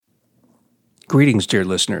Greetings, dear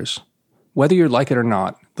listeners. Whether you like it or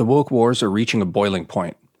not, the woke wars are reaching a boiling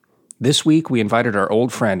point. This week, we invited our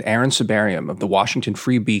old friend Aaron Sibarium of the Washington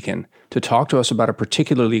Free Beacon to talk to us about a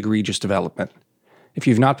particularly egregious development. If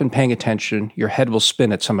you've not been paying attention, your head will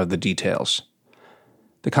spin at some of the details.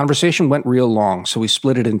 The conversation went real long, so we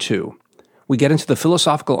split it in two. We get into the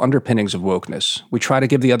philosophical underpinnings of wokeness, we try to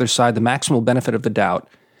give the other side the maximal benefit of the doubt,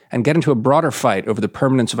 and get into a broader fight over the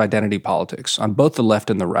permanence of identity politics on both the left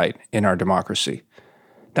and the right in our democracy.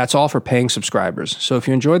 That's all for paying subscribers, so if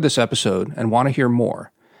you enjoyed this episode and want to hear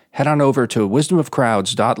more, head on over to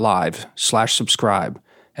wisdomofcrowds.live/subscribe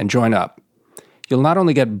and join up. You'll not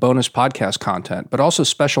only get bonus podcast content, but also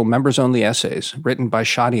special members-only essays written by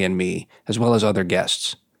Shadi and me, as well as other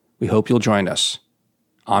guests. We hope you'll join us.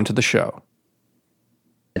 On to the show.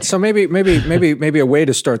 So maybe a way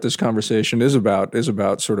to start this conversation is about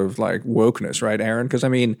sort of like wokeness, right, Aaron? Because I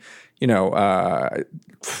mean,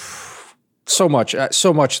 so much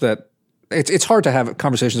that it's hard to have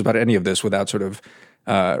conversations about any of this without sort of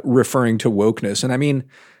referring to wokeness. And I mean,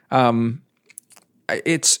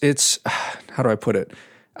 it's how do I put it?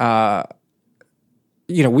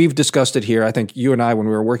 We've discussed it here. I think you and I, when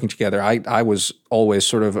we were working together, I was always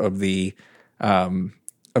sort of the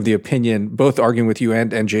opinion, both arguing with you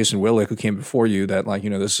and Jason Willick, who came before you, that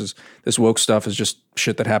this woke stuff is just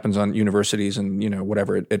shit that happens on universities, and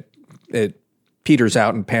whatever it peters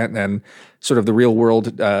out and sort of the real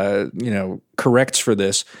world corrects for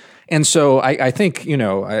this. And so I think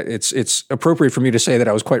it's appropriate for me to say that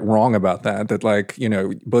I was quite wrong about that. That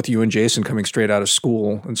both you and Jason, coming straight out of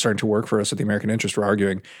school and starting to work for us at the American Interest, were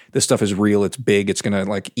arguing this stuff is real, it's big, it's going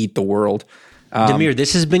to eat the world. Damir,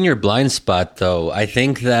 this has been your blind spot, though. I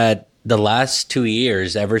think that the last 2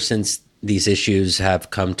 years, ever since these issues have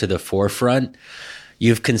come to the forefront,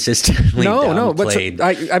 you've consistently downplayed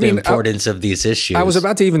the importance of these issues. I was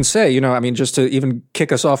about to even say, just to even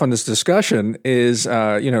kick us off on this discussion is,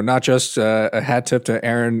 not just a hat tip to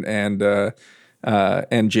Aaron and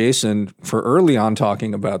Jason for early on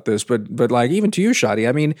talking about this, but even to you, Shadi.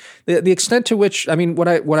 I mean, the extent to which, what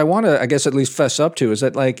I want to, I guess, at least fess up to is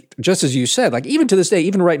that, just as you said, even to this day,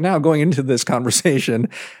 even right now, going into this conversation,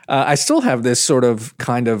 I still have this sort of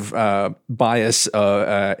kind of bias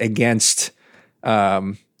against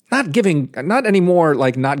not giving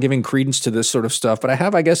credence to this sort of stuff, but I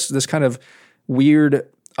have, I guess, this kind of weird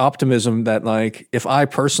optimism that if I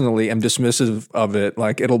personally am dismissive of it,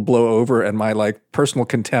 it'll blow over, and my personal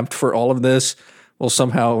contempt for all of this will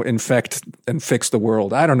somehow infect and fix the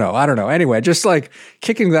world. I don't know. Anyway, just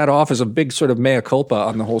kicking that off as a big sort of mea culpa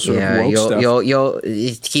on the whole sort of woke stuff. You'll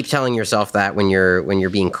keep telling yourself that when you're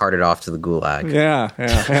being carted off to the gulag. Yeah.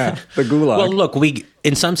 The gulag. Well, look,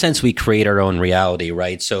 in some sense, we create our own reality,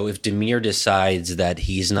 right? So if Damir decides that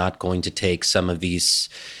he's not going to take some of these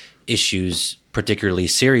issues particularly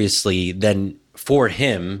seriously, then for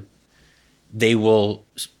him, they will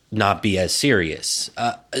not be as serious.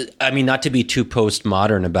 Not to be too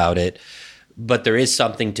postmodern about it, but there is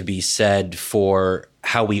something to be said for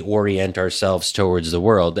how we orient ourselves towards the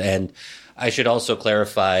world. And I should also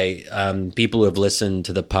clarify, people who have listened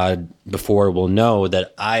to the pod before will know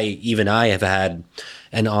that I have had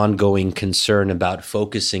an ongoing concern about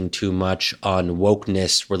focusing too much on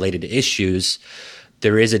wokeness related issues.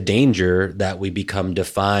 There is a danger that we become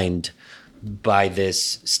defined by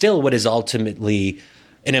this, still what is ultimately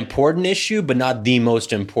an important issue, but not the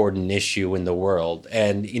most important issue in the world.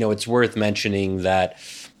 And, it's worth mentioning that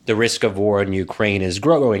the risk of war in Ukraine is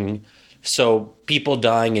growing. So people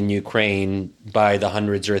dying in Ukraine by the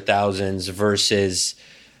hundreds or thousands versus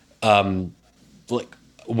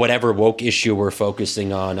whatever woke issue we're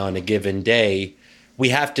focusing on a given day, we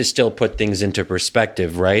have to still put things into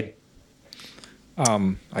perspective, right?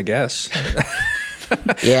 I guess.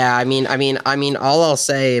 Yeah, I mean, all I'll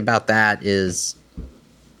say about that is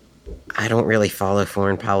I don't really follow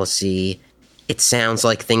foreign policy. It sounds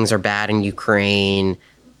like things are bad in Ukraine.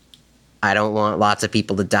 I don't want lots of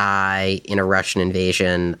people to die in a Russian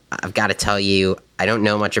invasion. I've got to tell you, I don't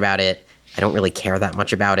know much about it. I don't really care that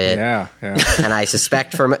much about it. Yeah. And I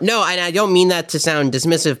suspect and I don't mean that to sound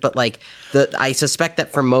dismissive, but I suspect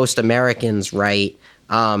that for most Americans, right,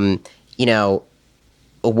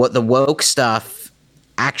 what the woke stuff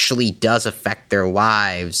actually does affect their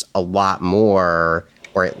lives a lot more,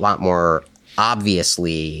 or a lot more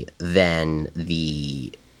obviously than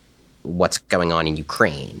what's going on in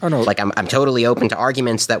Ukraine. Oh, no. I'm totally open to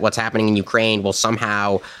arguments that what's happening in Ukraine will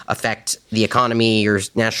somehow affect the economy or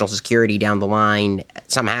national security down the line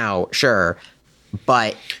somehow, sure.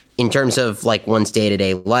 But in terms of one's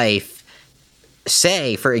day-to-day life,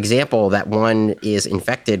 say, for example, that one is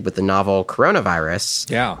infected with the novel coronavirus,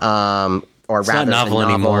 or it's rather not novel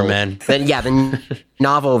anymore, man. The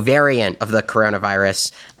novel variant of the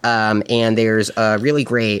coronavirus. And there's a really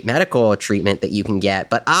great medical treatment that you can get,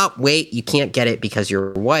 but wait, you can't get it because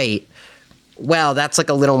you're white. Well, that's like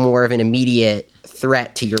a little more of an immediate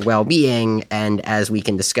threat to your well-being, and as we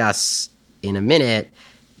can discuss in a minute,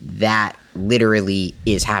 that literally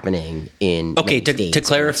is happening in many states. To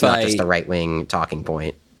clarify, it's not just a right-wing talking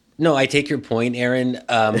point. No, I take your point, Aaron.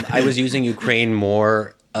 I was using Ukraine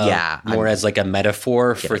more as like a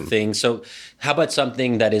metaphor for things. So how about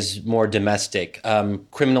something that is more domestic?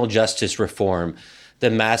 Criminal justice reform,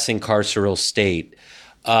 the mass incarceral state,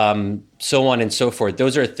 so on and so forth.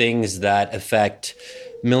 Those are things that affect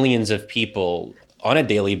millions of people on a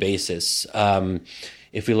daily basis.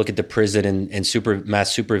 If we look at the prison and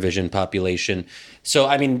mass supervision population. So,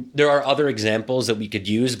 I mean, there are other examples that we could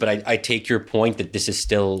use, but I take your point that this is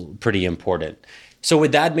still pretty important. So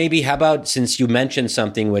with that, maybe how about, since you mentioned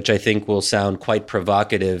something which I think will sound quite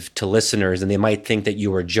provocative to listeners, and they might think that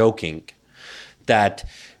you were joking, that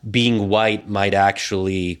being white might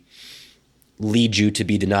actually lead you to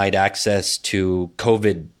be denied access to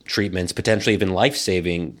COVID treatments, potentially even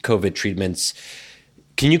life-saving COVID treatments.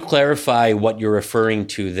 Can you clarify what you're referring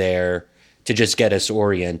to there to just get us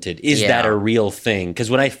oriented? Is that a real thing?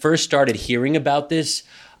 Because when I first started hearing about this,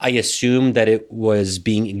 I assumed that it was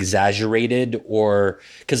being exaggerated, or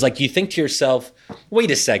because like you think to yourself,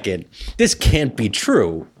 wait a second, this can't be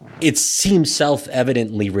true. It seems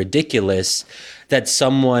self-evidently ridiculous that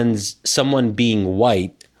someone being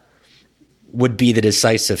white would be the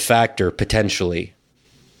decisive factor potentially.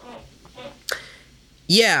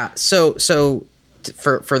 Yeah. So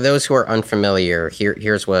for those who are unfamiliar,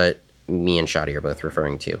 here's what me and Shadi are both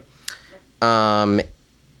referring to.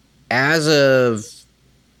 As of,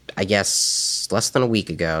 I guess, less than a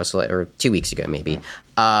week ago, or 2 weeks ago maybe,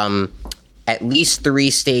 at least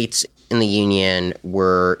 3 states in the union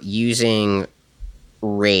were using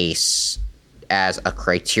race as a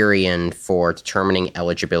criterion for determining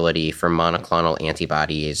eligibility for monoclonal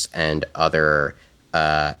antibodies and other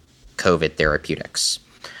COVID therapeutics.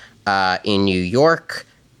 In New York,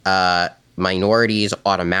 minorities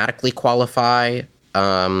automatically qualify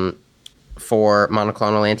for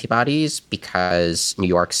monoclonal antibodies because New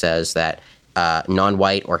York says that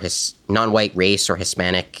non-white race or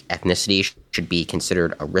Hispanic ethnicity should be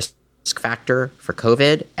considered a risk factor for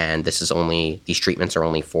COVID, and these treatments are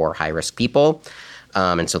only for high-risk people.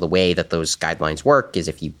 And so the way that those guidelines work is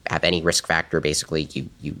if you have any risk factor, basically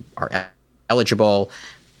you are eligible.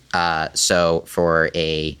 So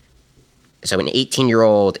an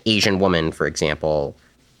 18-year-old Asian woman, for example,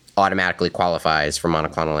 automatically qualifies for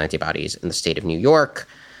monoclonal antibodies in the state of New York,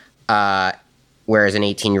 whereas an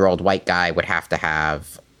 18-year-old white guy would have to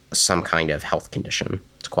have some kind of health condition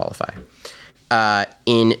to qualify.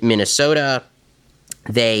 In Minnesota,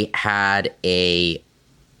 they had a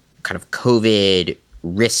kind of COVID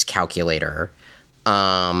risk calculator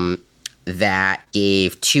that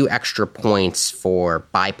gave 2 extra points for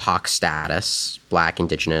BIPOC status, Black,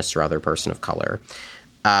 Indigenous, or other person of color.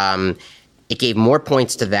 It gave more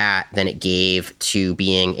points to that than it gave to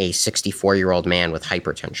being a 64-year-old man with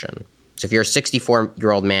hypertension. So if you're a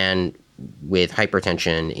 64-year-old man with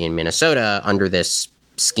hypertension in Minnesota under this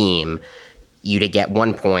scheme, you'd get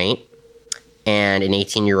 1 point, and an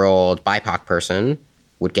 18-year-old BIPOC person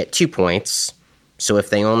would get 2 points. So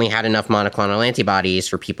if they only had enough monoclonal antibodies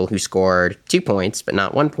for people who scored 2 points but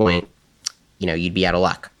not 1 point, you'd be out of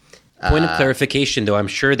luck. Point of clarification, though, I'm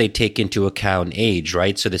sure they take into account age,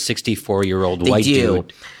 right? So the 64-year-old white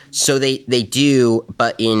dude. So they do,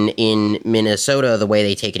 but in Minnesota, the way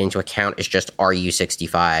they take it into account is just, are you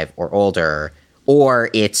 65 or older? Or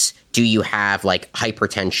it's, do you have like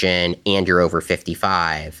hypertension and you're over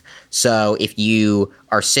 55? So if you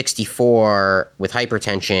are 64 with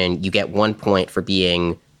hypertension, you get 1 point for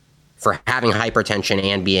having hypertension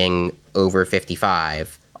and being over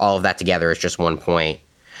 55. All of that together is just 1 point.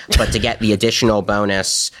 But to get the additional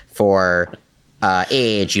bonus for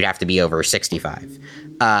age, you'd have to be over 65.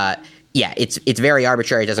 It's very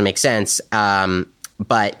arbitrary. It doesn't make sense.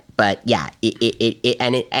 But yeah,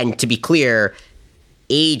 and to be clear,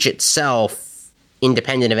 age itself,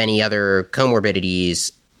 independent of any other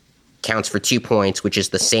comorbidities, counts for 2 points, which is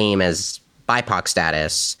the same as BIPOC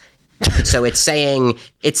status. So it's saying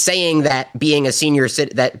that being a senior,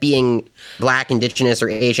 that being Black, Indigenous, or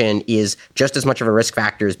Asian is just as much of a risk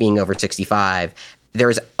factor as being over 65.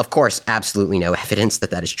 There's, of course, absolutely no evidence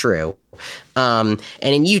that is true. And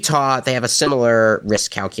in Utah, they have a similar risk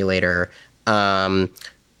calculator,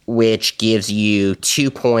 which gives you 2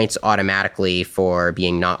 points automatically for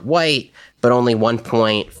being not white, but only 1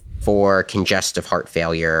 point for congestive heart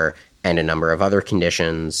failure and a number of other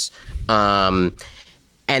conditions. And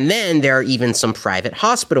then there are even some private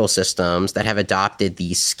hospital systems that have adopted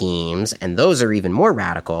these schemes, and those are even more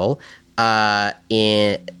radical.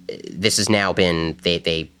 This has now been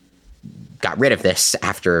they got rid of this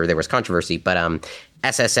after there was controversy, but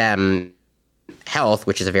SSM Health,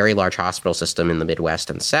 which is a very large hospital system in the Midwest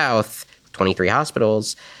and South, 23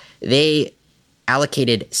 hospitals, they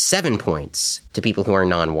allocated 7 points to people who are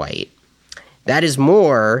non-white. That is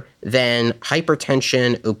more than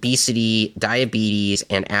hypertension, obesity, diabetes,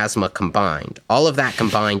 and asthma combined. All of that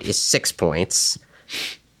combined is 6 points,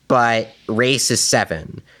 but race is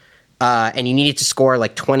 7. And you needed to score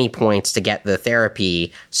like 20 points to get the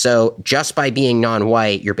therapy. So just by being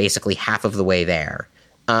non-white, you're basically half of the way there.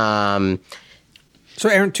 So,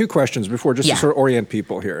 Aaron, 2 questions before, just to sort of orient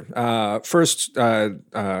people here. First,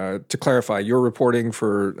 to clarify, your reporting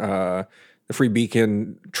for the Free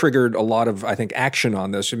Beacon triggered a lot of, I think, action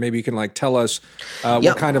on this. And maybe you can like tell us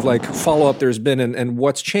what kind of like follow-up there's been and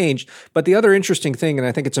what's changed. But the other interesting thing, and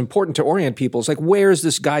I think it's important to orient people, is like, where is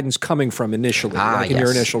this guidance coming from initially, in your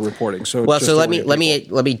initial reporting? So, let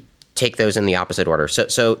me take those in the opposite order.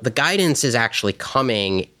 So the guidance is actually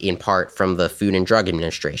coming in part from the Food and Drug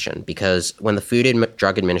Administration, because when the Food and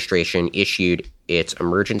Drug Administration issued its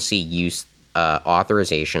emergency use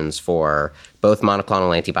authorizations for both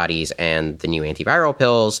monoclonal antibodies and the new antiviral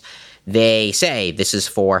pills, they say this is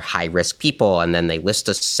for high-risk people, and then they list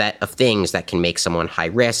a set of things that can make someone high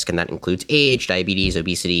risk, and that includes age, diabetes,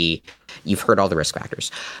 obesity. You've heard all the risk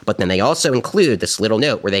factors. But then they also include this little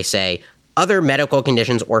note where they say other medical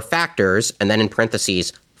conditions or factors, and then in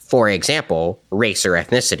parentheses, for example, race or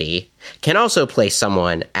ethnicity, can also place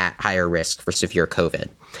someone at higher risk for severe COVID.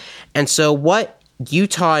 And so what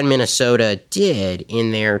Utah and Minnesota did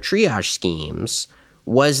in their triage schemes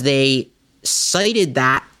was they cited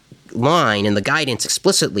that line in the guidance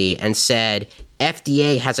explicitly and said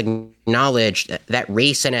FDA has acknowledged that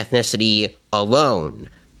race and ethnicity alone,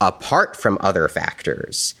 apart from other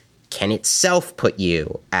factors, can itself put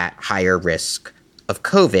you at higher risk of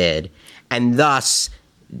COVID, and thus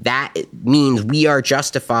that means we are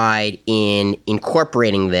justified in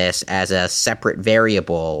incorporating this as a separate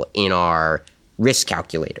variable in our risk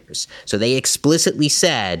calculators. So they explicitly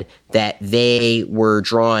said that they were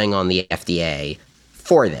drawing on the FDA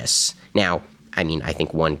for this. Now, I mean, I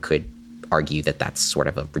think one could argue that that's sort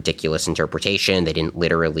of a ridiculous interpretation. The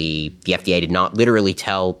FDA did not literally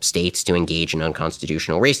tell states to engage in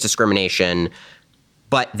unconstitutional race discrimination,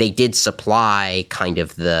 but they did supply kind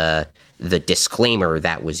of the disclaimer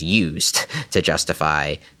that was used to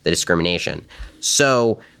justify the discrimination.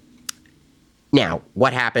 So now,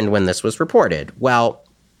 what happened when this was reported? Well,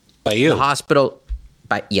 by you. The hospital,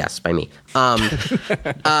 by me.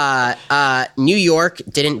 New York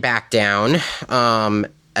didn't back down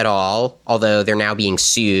at all, although they're now being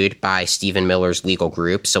sued by Stephen Miller's legal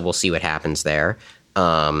group, so we'll see what happens there.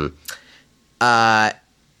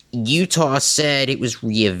 Utah said it was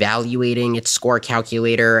reevaluating its score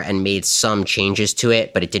calculator and made some changes to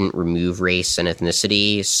it, but it didn't remove race and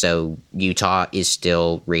ethnicity. So Utah is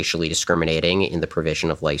still racially discriminating in the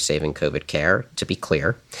provision of life-saving COVID care, to be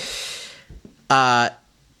clear. The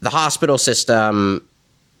hospital system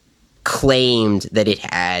claimed that it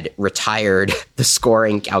had retired the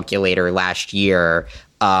scoring calculator last year,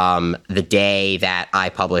 the day that I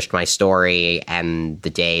published my story and the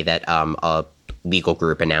day that a legal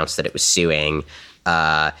group announced that it was suing.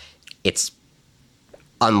 It's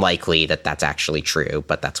unlikely that that's actually true,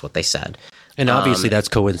 but that's what they said. And obviously that's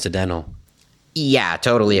coincidental. Yeah,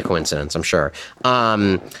 totally a coincidence, I'm sure.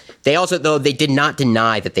 They also, though, they did not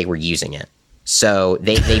deny that they were using it. So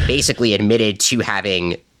they basically admitted to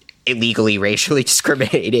having illegally racially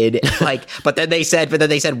discriminated, but then they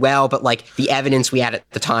said, well, but like the evidence we had at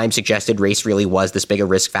the time suggested race really was this big a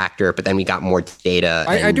risk factor, but then we got more data.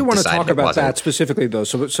 I do want to talk about that specifically though.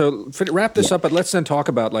 So wrap this up, but let's then talk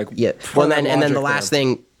about like, well, then the last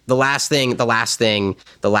thing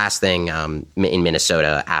in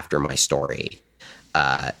Minnesota after my story,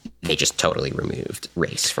 they just totally removed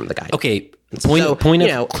race from the guidance. Okay.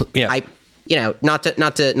 Not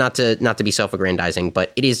to be self-aggrandizing,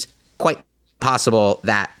 but it is quite possible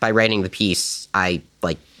that by writing the piece, I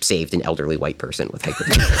saved an elderly white person with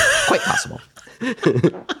hypertension. Quite possible.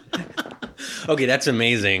 Okay, that's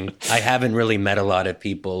amazing. I haven't really met a lot of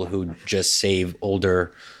people who just save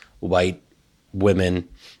older white women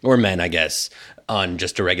or men, I guess, on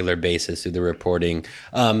just a regular basis through the reporting.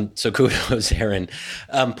 So kudos, Aaron.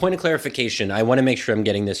 Point of clarification. I want to make sure I'm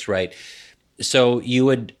getting this right. So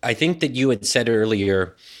I think that you had said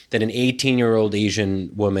earlier that an 18-year-old Asian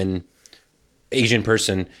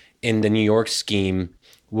person in the New York scheme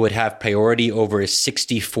would have priority over a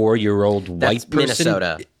 64-year-old white person.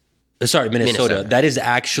 Minnesota. Sorry, Minnesota. That is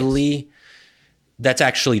actually that's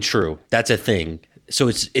actually true. That's a thing. So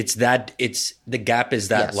it's the gap is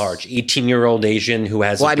that large. 18-year-old Asian who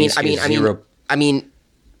has if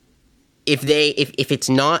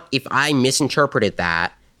I misinterpreted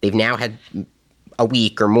that, they've now had a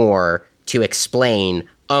week or more to explain,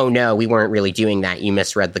 oh no, we weren't really doing that. You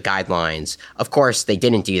misread the guidelines. Of course, they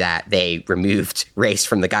didn't do that. They removed race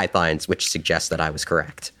from the guidelines, which suggests that I was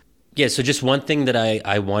correct. Yeah, so just one thing that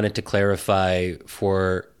I wanted to clarify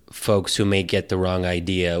for folks who may get the wrong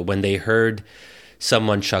idea. When they heard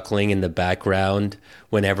someone chuckling in the background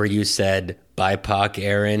whenever you said BIPOC,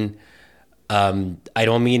 Aaron, I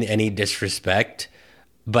don't mean any disrespect,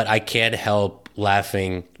 but I can't help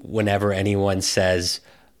laughing whenever anyone says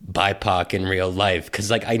BIPOC in real life, because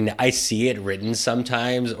like I see it written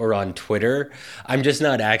sometimes or on Twitter. I'm just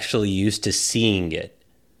not actually used to seeing it.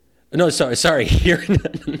 No, sorry.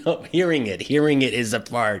 Hearing it is a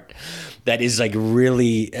part that is like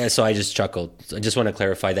really. So I just chuckled. I just want to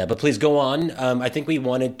clarify that. But please go on. I think we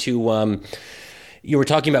wanted to. You were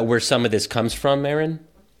talking about where some of this comes from, Aaron.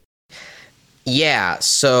 Yeah.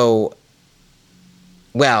 So.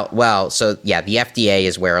 So yeah, the FDA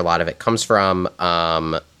is where a lot of it comes from.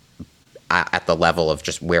 At the level of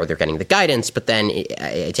just where they're getting the guidance, but then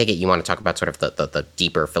I take it you want to talk about sort of the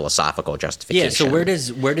deeper philosophical justification. Yeah, so where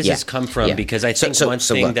does this come from? Yeah. Because I think one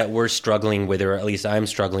thing that we're struggling with, or at least I'm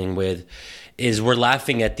struggling with, is we're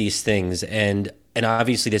laughing at these things, and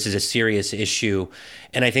obviously this is a serious issue,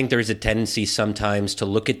 and I think there's a tendency sometimes to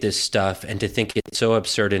look at this stuff and to think it's so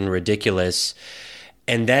absurd and ridiculous.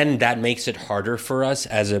 And then that makes it harder for us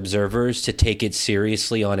as observers to take it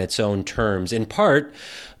seriously on its own terms, in part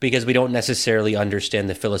because we don't necessarily understand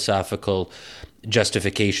the philosophical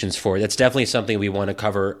justifications for it. That's definitely something we want to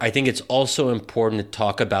cover. I think it's also important to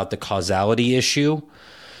talk about the causality issue,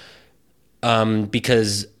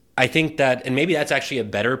 because I think that, and maybe that's actually a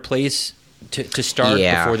better place to start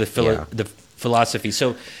before the philosophy.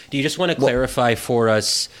 So do you just want to clarify for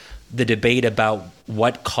us the debate about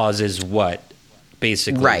what causes what?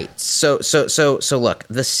 Basically. Right. So look,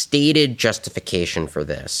 the stated justification for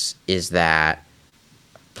this is that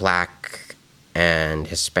Black and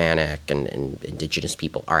Hispanic and indigenous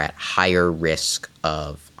people are at higher risk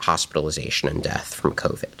of hospitalization and death from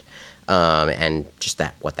COVID. And just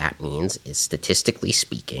what that means is, statistically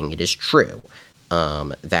speaking, it is true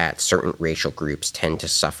that certain racial groups tend to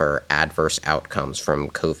suffer adverse outcomes from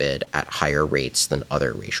COVID at higher rates than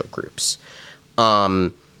other racial groups.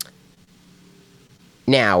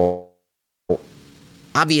 Now,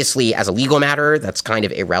 obviously, as a legal matter, that's kind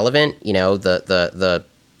of irrelevant. You know, the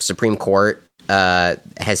Supreme Court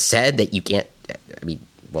has said that you can't.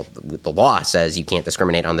 The law says you can't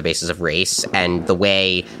discriminate on the basis of race, and the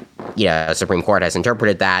way the Supreme Court has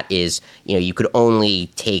interpreted that is, you could only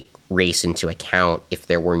take race into account if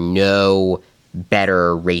there were no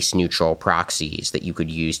better race-neutral proxies that you could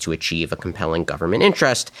use to achieve a compelling government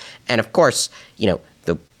interest. And of course,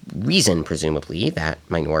 the reason, presumably, that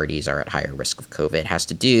minorities are at higher risk of COVID has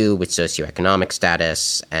to do with socioeconomic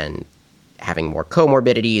status and having more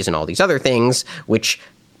comorbidities and all these other things, which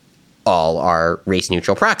all are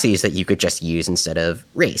race-neutral proxies that you could just use instead of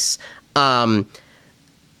race. Now,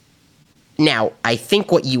 I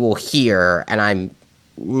think what you will hear, and I'm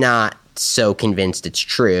not so convinced it's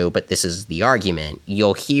true, but this is the argument,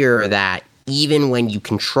 you'll hear that even when you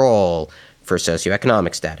control for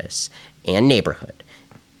socioeconomic status and neighborhood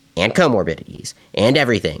and comorbidities and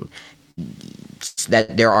everything,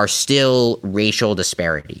 that there are still racial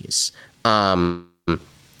disparities.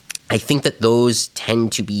 I think that those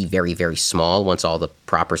tend to be very, very small once all the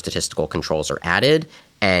proper statistical controls are added,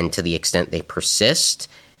 and to the extent they persist,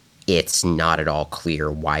 it's not at all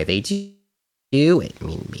clear why they do.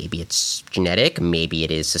 Maybe it's genetic, maybe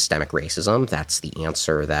it is systemic racism. That's the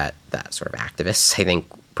answer that sort of activists, I think,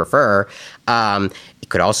 prefer. It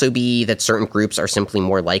could also be that certain groups are simply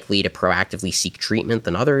more likely to proactively seek treatment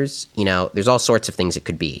than others. There's all sorts of things it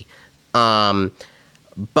could be.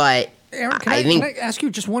 But Aaron, can I ask you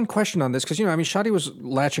just one question on this? Because, Shadi was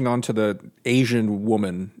latching on to the Asian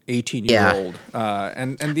woman, 18-year-old.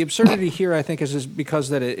 And the absurdity here, I think, is because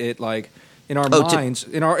that it in our minds,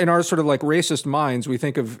 in our sort of like racist minds, we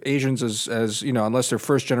think of Asians as unless they're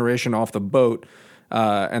first generation off the boat,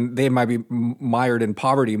 and they might be mired in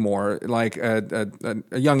poverty more. Like a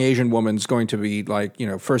young Asian woman's going to be like,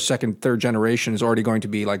 first, second, third generation is already going to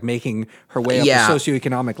be like making her way up the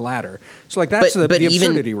socioeconomic ladder. So like that's the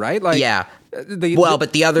absurdity, right? Like,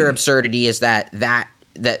 but the other absurdity is that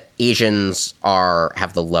Asians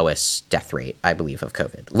have the lowest death rate, I believe, of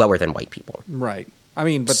COVID, lower than white people. Right. I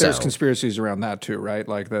mean, but there's So- conspiracies around that too, right?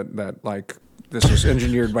 Like that like this was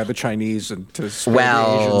engineered by the Chinese and to spare the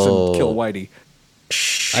Asians and kill Whitey.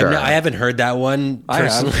 Sure. I haven't heard that one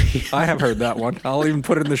personally. I have heard that one. I'll even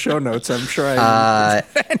put it in the show notes. I'm sure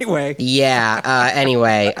anyway. Yeah.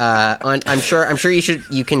 Anyway, I'm sure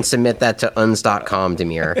you can submit that to uns.com,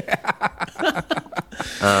 Demir.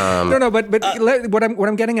 No, but what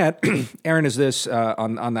I'm getting at, Aaron, is this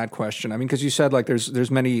on that question. I mean, because you said like there's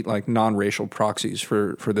many like non-racial proxies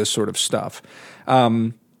for this sort of stuff.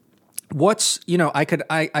 What's I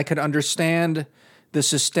could understand the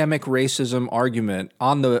systemic racism argument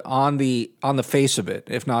on the face of it,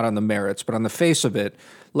 if not on the merits, but on the face of it.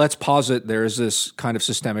 Let's posit there is this kind of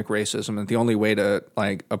systemic racism, and the only way to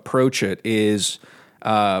like approach it is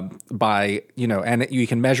by and you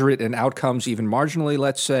can measure it in outcomes even marginally,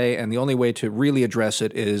 let's say, and the only way to really address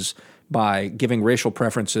it is by giving racial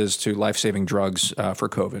preferences to life-saving drugs for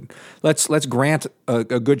COVID. Let's grant a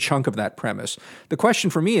good chunk of that premise. The question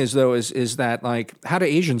for me is that like, how do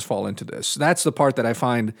Asians fall into this? That's the part that I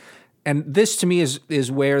find, and this to me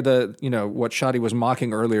is where the what Shadi was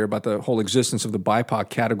mocking earlier about the whole existence of the BIPOC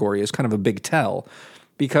category is kind of a big tell,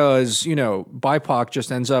 because BIPOC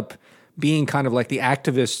just ends up being kind of like the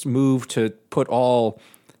activists' move to put all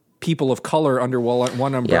people of color under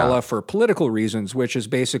one umbrella for political reasons, which is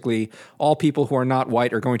basically all people who are not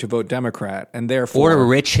white are going to vote Democrat, and therefore... Or a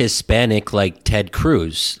rich Hispanic like Ted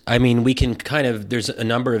Cruz. I mean, we can there's a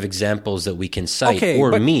number of examples that we can cite,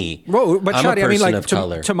 but I'm Shadi, a person of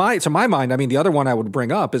color. To my mind, I mean, the other one I would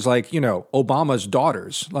bring up is like, Obama's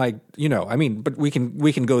daughters. Like, I mean, but we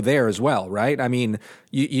can go there as well, right? I mean,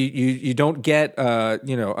 you don't get,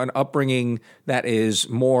 an upbringing that is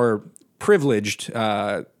more privileged,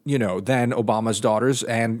 than Obama's daughters.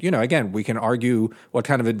 And, again, we can argue what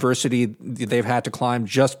kind of adversity they've had to climb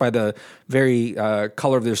just by the very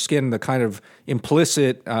color of their skin, the kind of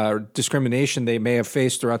implicit discrimination they may have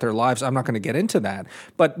faced throughout their lives. I'm not going to get into that.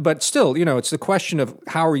 But still, it's the question of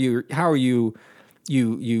how are you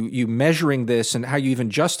measuring this and how you even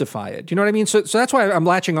justify it. Do you know what I mean? So that's why I'm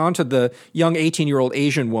latching on to the young 18-year-old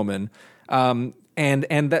Asian woman. And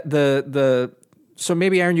that so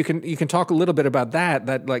maybe, Aaron, you can talk a little bit about that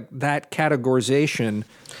categorization.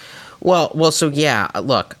 Well, so yeah,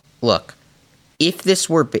 look, if this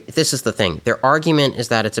is the thing, their argument is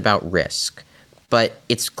that it's about risk, but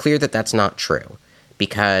it's clear that that's not true,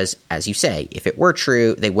 because as you say, if it were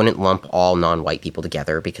true, they wouldn't lump all non-white people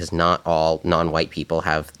together, because not all non-white people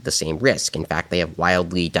have the same risk. In fact, they have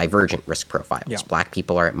wildly divergent risk profiles. Yeah. Black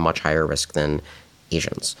people are at much higher risk than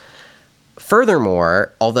Asians.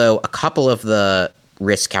 Furthermore, although a couple of the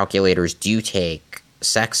risk calculators do take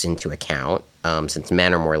sex into account, since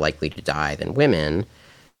men are more likely to die than women,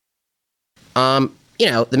 the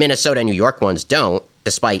Minnesota and New York ones don't,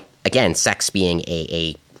 despite, again, sex being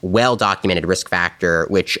a well-documented risk factor,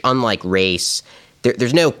 which, unlike race,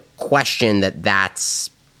 there's no question that that's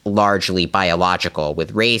largely biological.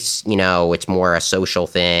 With race, it's more a social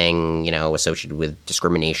thing, associated with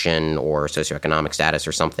discrimination or socioeconomic status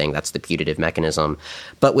or something. That's the putative mechanism.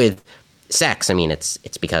 But with sex, I mean, it's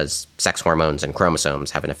because sex hormones and chromosomes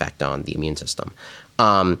have an effect on the immune system.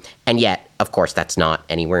 And yet, of course, that's not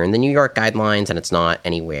anywhere in the New York guidelines, and it's not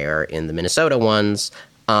anywhere in the Minnesota ones.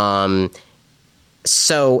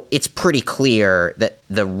 So it's pretty clear that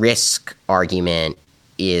the risk argument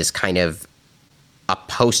is kind of a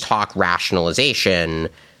post hoc rationalization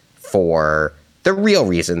for the real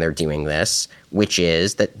reason they're doing this, which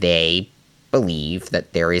is that they believe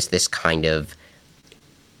that there is this kind of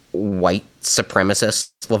white supremacist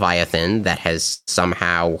Leviathan that has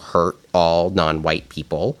somehow hurt all non-white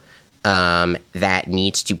people, that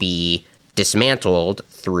needs to be dismantled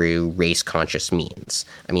through race-conscious means.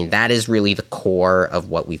 I mean, that is really the core of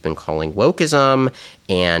what we've been calling wokeism,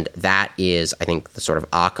 and that is, I think, the sort of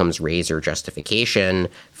Occam's razor justification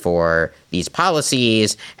for these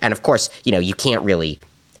policies. And of course, you can't really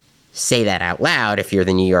say that out loud if you're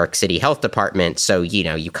the New York City Health Department, so,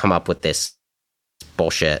 you come up with this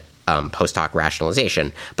bullshit post hoc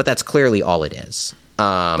rationalization, but that's clearly all it is.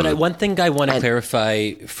 But one thing I want to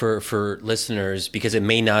clarify for listeners, because it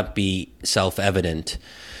may not be self-evident,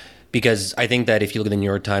 because I think that if you look at the New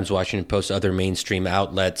York Times, Washington Post, other mainstream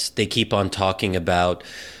outlets, they keep on talking about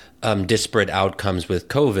disparate outcomes with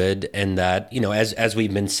COVID, and that, as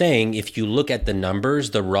we've been saying, if you look at the numbers,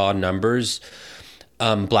 the raw numbers,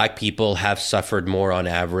 Black people have suffered more on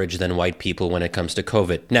average than white people when it comes to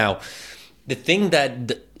COVID. Now, the thing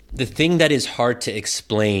that is hard to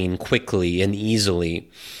explain quickly and easily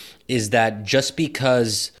is that just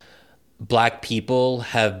because Black people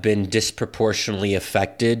have been disproportionately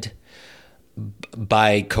affected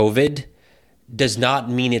by COVID does not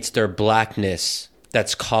mean it's their blackness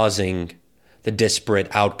that's causing the disparate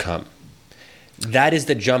outcome. That is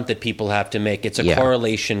the jump that people have to make. It's a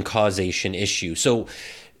correlation causation issue. So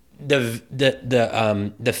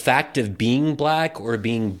the fact of being black or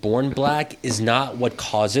being born black is not what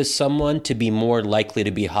causes someone to be more likely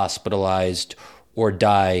to be hospitalized or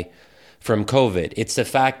die from COVID. It's the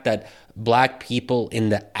fact that black people in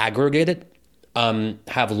the aggregate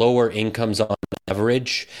have lower incomes on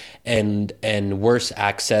average and worse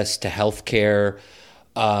access to healthcare,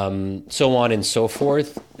 so on and so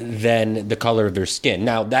forth, than the color of their skin.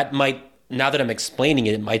 Now that I'm explaining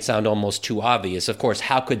it, it might sound almost too obvious. Of course,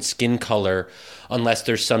 how could skin color, unless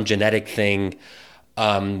there's some genetic thing,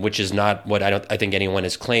 which is not what I think anyone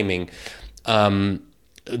is claiming,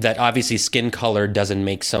 that obviously skin color doesn't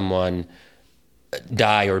make someone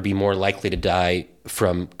die or be more likely to die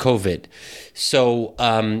from COVID. So,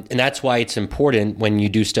 and that's why it's important when you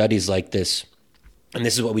do studies like this, and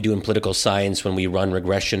this is what we do in political science when we run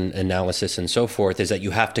regression analysis and so forth, is that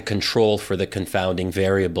you have to control for the confounding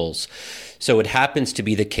variables. So it happens to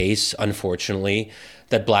be the case, unfortunately,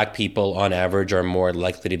 that black people on average are more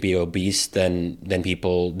likely to be obese than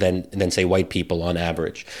say white people on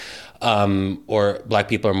average. Or black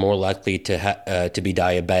people are more likely to be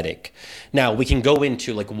diabetic. Now we can go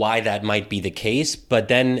into like why that might be the case, but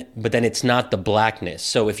then it's not the blackness.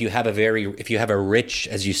 So if you have a rich,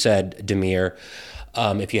 as you said, Demir,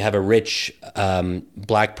 if you have a rich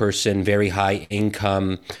black person, very high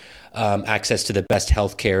income, access to the best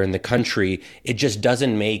healthcare in the country, it just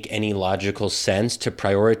doesn't make any logical sense to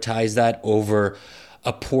prioritize that over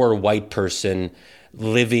a poor white person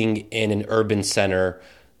living in an urban center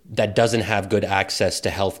that doesn't have good access to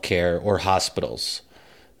healthcare or hospitals.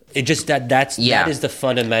 It just that is the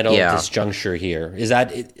fundamental disjuncture here. Is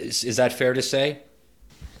that fair to say?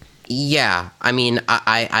 Yeah, I mean,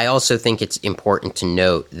 I also think it's important to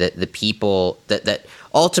note that the people that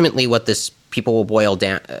ultimately what this boils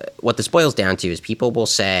down to is people will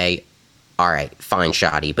say, all right, fine,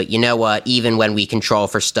 shoddy, but you know what? Even when we control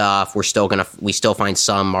for stuff, we still find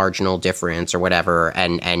some marginal difference or whatever,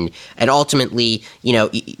 and ultimately, you know,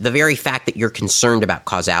 the very fact that you're concerned about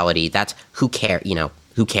causality, that's who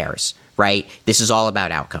cares, right? This is all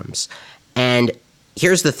about outcomes. And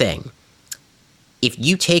here's the thing. If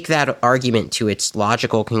you take that argument to its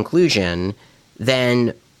logical conclusion,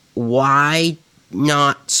 then why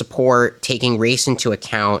not support taking race into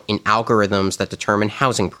account in algorithms that determine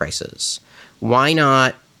housing prices? Why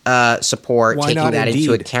not support taking that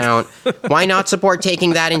into account? Why not support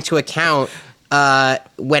taking that into account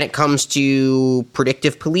when it comes to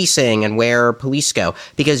predictive policing and where police go?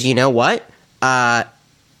 Because you know what?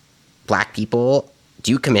 Black people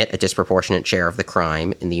do commit a disproportionate share of the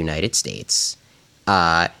crime in the United States.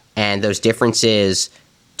 And those differences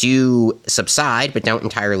do subside, but don't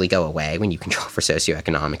entirely go away when you control for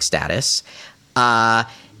socioeconomic status.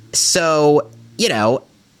 So, you know,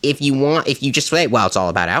 if you just say, well, it's all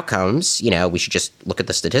about outcomes, you know, we should just look at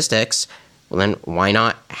the statistics. Well, then why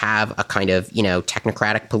not have a kind of, you know,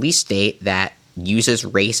 technocratic police state that uses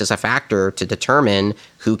race as a factor to determine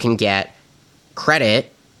who can get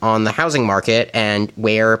credit on the housing market and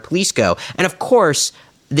where police go? And of course,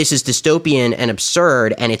 this is dystopian and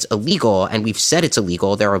absurd, and it's illegal, and we've said it's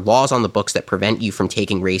illegal. There are laws on the books that prevent you from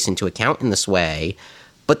taking race into account in this way,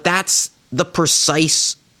 but that's the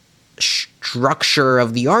precise structure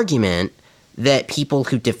of the argument that people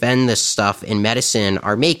who defend this stuff in medicine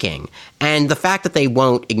are making. And the fact that they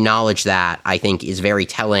won't acknowledge that, I think, is very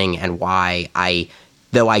telling, and why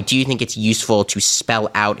though I do think it's useful to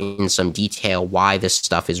spell out in some detail why this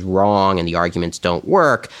stuff is wrong and the arguments don't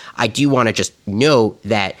work, I do want to just note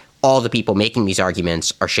that all the people making these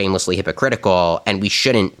arguments are shamelessly hypocritical, and we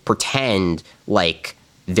shouldn't pretend like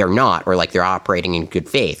they're not, or like they're operating in good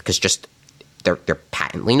faith, because just they're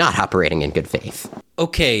patently not operating in good faith.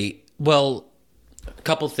 Okay, well, a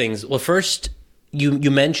couple things. Well, first,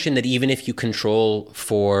 You mentioned that even if you control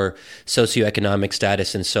for socioeconomic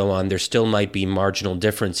status and so on, there still might be marginal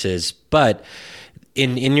differences. But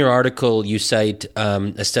in your article, you cite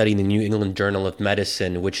a study in the New England Journal of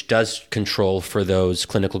Medicine, which does control for those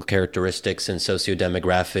clinical characteristics and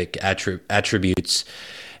sociodemographic attributes.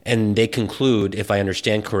 And they conclude, if I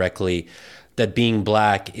understand correctly, that being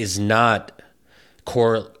black is not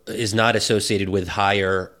associated with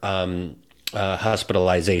higher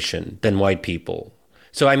hospitalization than white people.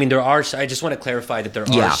 So, I mean, I just want to clarify that there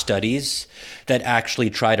are studies that actually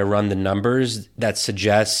try to run the numbers that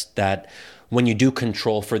suggest that when you do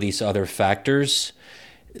control for these other factors,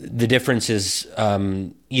 the differences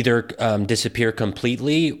either disappear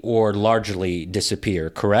completely or largely disappear,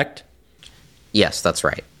 correct? Yes, that's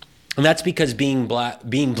right. And that's because being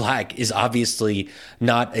black is obviously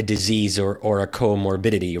not a disease or a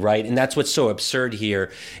comorbidity, right? And that's what's so absurd here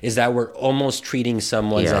is that we're almost treating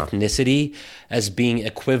someone's ethnicity as being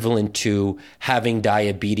equivalent to having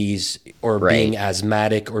diabetes or being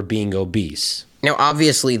asthmatic or being obese. Now,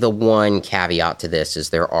 obviously, the one caveat to this is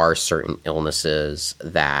there are certain illnesses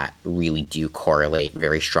that really do correlate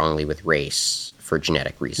very strongly with race for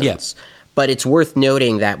genetic reasons. Yeah. But it's worth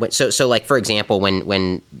noting that so like, for example,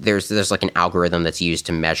 when there's like an algorithm that's used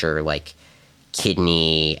to measure like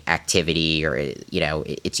kidney activity, or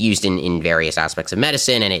it's used in various aspects of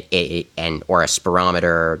medicine, and or a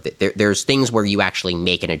spirometer. There's things where you actually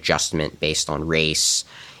make an adjustment based on race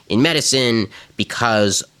in medicine,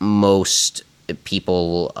 because most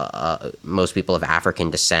people of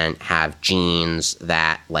African descent have genes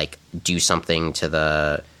that like do something to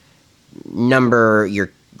the number your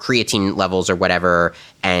creatine levels or whatever,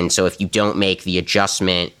 and so if you don't make the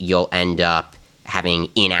adjustment, you'll end up having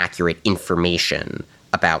inaccurate information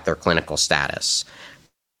about their clinical status.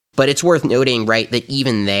 But it's worth noting, right, that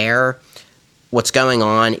even there, what's going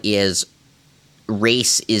on is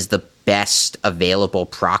race is the best available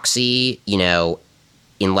proxy,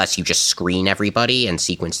 unless you just screen everybody and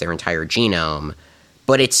sequence their entire genome.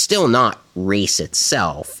 But it's still not race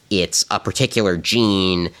itself. It's a particular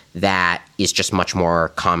gene that is just much more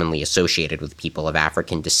commonly associated with people of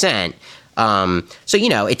African descent. So I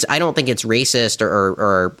don't think it's racist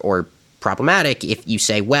or problematic if you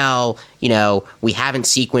say, well, we haven't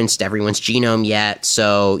sequenced everyone's genome yet,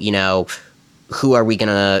 so who are we going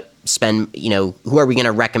to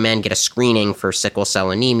recommend get a screening for sickle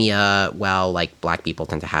cell anemia? Well, like, black people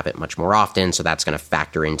tend to have it much more often, so that's going to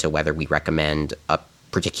factor into whether we recommend a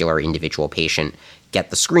particular individual patient get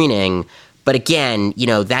the screening. But again,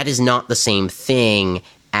 that is not the same thing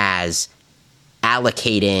as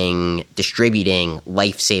distributing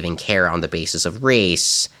life-saving care on the basis of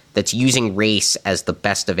race. That's using race as the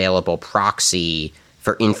best available proxy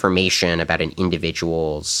for information about an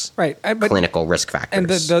individual's clinical risk factors. And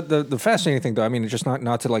the fascinating thing, though, I mean, just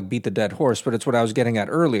not to like beat the dead horse, but it's what I was getting at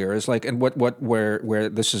earlier, is like, and where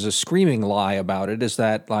this is a screaming lie about it, is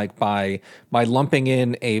that like by lumping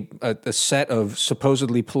in a set of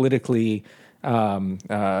supposedly politically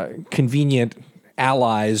convenient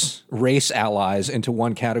allies, race allies, into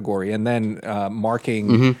one category, and then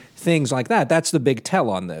marking things like that. That's the big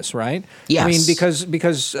tell on this, right? Yes. I mean,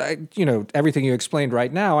 because everything you explained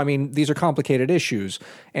right now, I mean, these are complicated issues,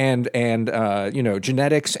 and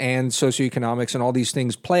genetics and socioeconomics and all these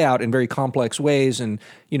things play out in very complex ways, and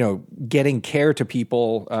getting care to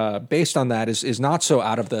people based on that is not so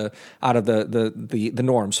out of the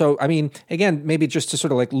norm. So, I mean, again, maybe just to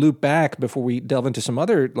sort of like loop back before we delve into some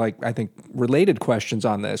other, like, I think related questions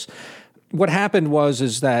on this. What happened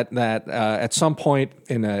is that at some point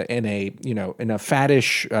in a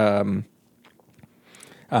faddish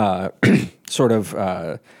sort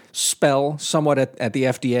of spell, somewhat at the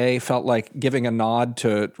FDA, felt like giving a nod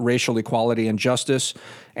to racial equality and justice,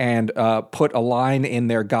 and put a line in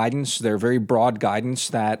their guidance, their very broad guidance,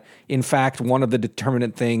 that in fact one of the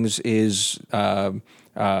determinant things is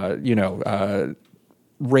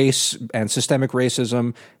race and systemic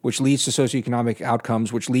racism, which leads to socioeconomic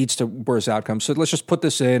outcomes, which leads to worse outcomes. So let's just put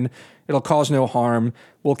this in. It'll cause no harm.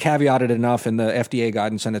 We'll caveat it enough in the FDA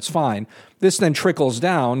guidance, and it's fine. This then trickles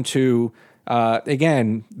down to,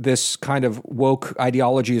 again, this kind of woke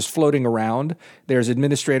ideology is floating around. There's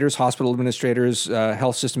administrators, hospital administrators,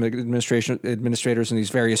 health system administrators in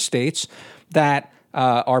these various states that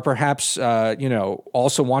are perhaps,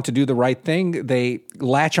 also want to do the right thing. They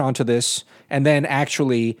latch onto this and then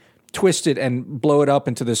actually twist it and blow it up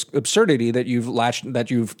into this absurdity that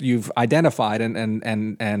you've identified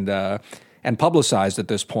and publicized at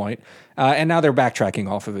this point. And now they're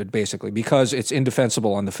backtracking off of it, basically, because it's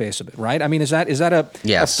indefensible on the face of it, right? I mean, is that a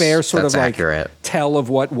fair sort of like accurate tell of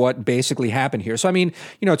what basically happened here? So, I mean,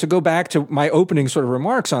 to go back to my opening sort of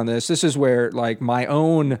remarks on this is where like my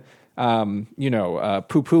own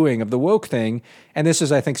poo-pooing of the woke thing, and this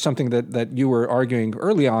is, I think, something that you were arguing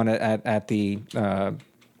early on at the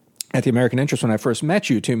American Interest when I first met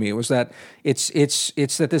you. To me, it was that it's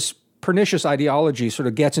that this pernicious ideology sort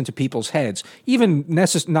of gets into people's heads, even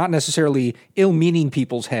not necessarily ill-meaning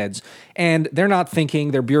people's heads, and they're not thinking.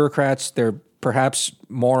 They're bureaucrats. They're perhaps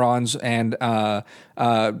morons, and they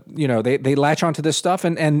latch onto this stuff,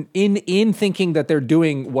 and in thinking that they're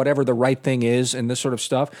doing whatever the right thing is and this sort of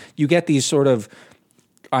stuff, you get these sort of,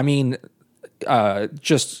 I mean,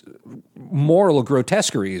 just moral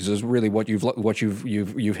grotesqueries is really what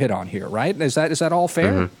you've hit on here, right? Is that all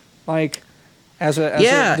fair? Mm-hmm. Like, as a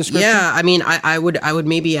description? Yeah. I mean, I would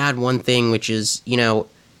maybe add one thing, which is,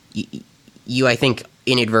 you I think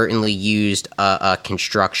inadvertently used a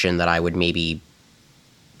construction that I would maybe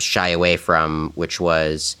shy away from, which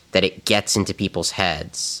was that it gets into people's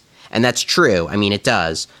heads. And that's true. I mean, it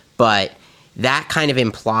does. But that kind of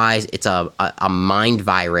implies it's a mind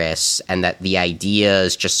virus, and that the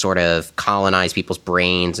ideas just sort of colonize people's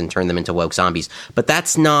brains and turn them into woke zombies. But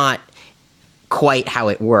that's not quite how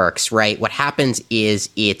it works, right? What happens is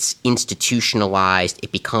it's institutionalized.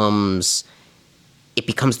 It becomes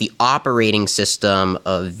the operating system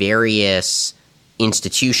of various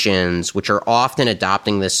institutions, which are often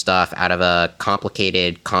adopting this stuff out of a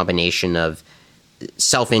complicated combination of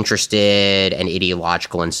self-interested and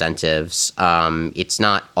ideological incentives. It's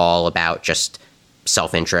not all about just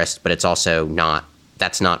self-interest, but it's also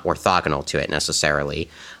that's not orthogonal to it necessarily.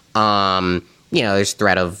 There's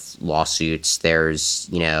threat of lawsuits, there's,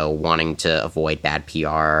 wanting to avoid bad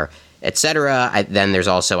PR, etc. Then there's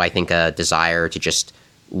also, I think, a desire to just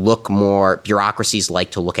look more. Bureaucracies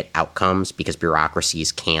like to look at outcomes because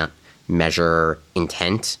bureaucracies can't measure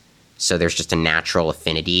intent. So there's just a natural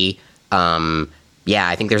affinity.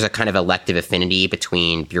 I think there's a kind of elective affinity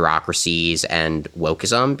between bureaucracies and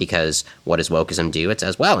wokeism, because what does wokeism do? It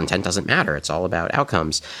says, well, intent doesn't matter. It's all about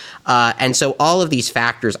outcomes. And so all of these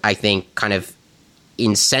factors, I think, kind of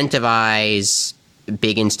incentivize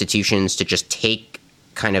big institutions to just take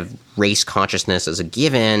kind of race consciousness as a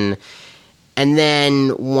given. And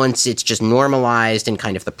then once it's just normalized in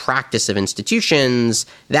kind of the practice of institutions,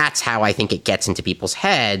 that's how I think it gets into people's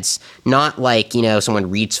heads. Not like, someone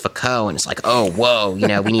reads Foucault and it's like, oh, whoa,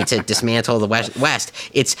 we need to dismantle the West.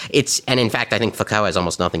 And in fact, I think Foucault has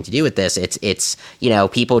almost nothing to do with this. It's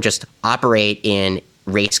people just operate in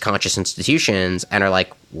race conscious institutions and are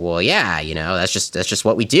like, well, yeah, that's just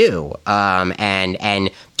what we do.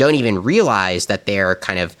 And don't even realize that they're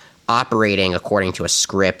kind of operating according to a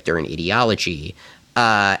script or an ideology.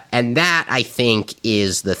 And that, I think,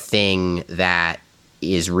 is the thing that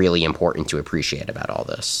is really important to appreciate about all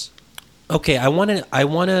this. Okay, I want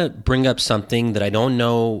to bring up something that I don't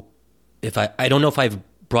know if I've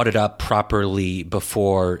brought it up properly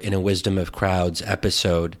before in a Wisdom of Crowds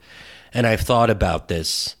episode, and I've thought about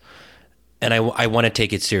this, and I want to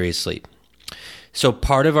take it seriously. So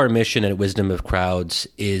part of our mission at Wisdom of Crowds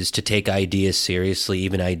is to take ideas seriously,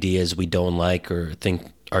 even ideas we don't like or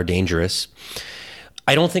think are dangerous.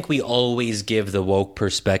 I don't think we always give the woke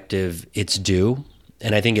perspective its due.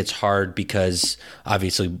 And I think it's hard because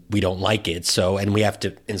obviously we don't like it. So, and we have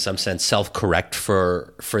to, in some sense, self-correct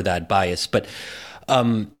for that bias. But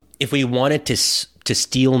if we wanted to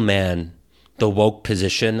steel man the woke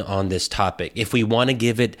position on this topic, if we want to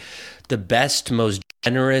give it the best, most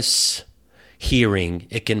generous hearing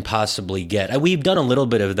it can possibly get. We've done a little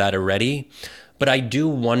bit of that already, but I do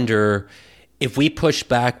wonder if we push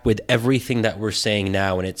back with everything that we're saying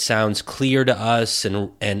now, and it sounds clear to us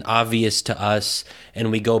and obvious to us,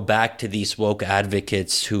 and we go back to these woke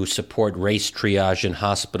advocates who support race triage in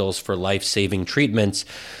hospitals for life-saving treatments,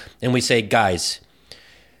 and we say, guys,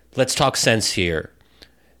 let's talk sense here.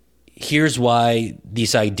 Here's why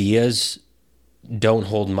these ideas don't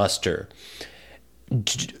hold muster.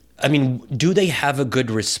 Do they have a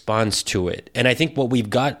good response to it? And I think what we've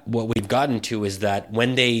gotten to is that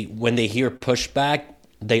when they hear pushback,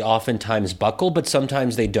 they oftentimes buckle, but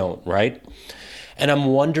sometimes they don't, right? And I'm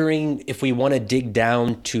wondering if we want to dig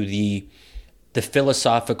down to the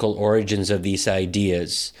philosophical origins of these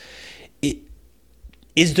ideas.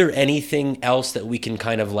 Is there anything else that we can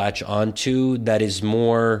kind of latch onto that is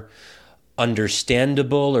more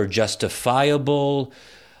understandable or justifiable,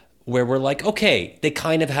 where we're like, okay, they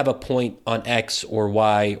kind of have a point on X or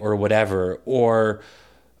Y or whatever, or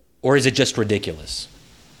is it just ridiculous?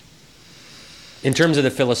 In terms of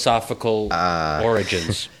the philosophical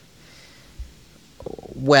origins.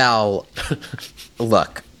 Well,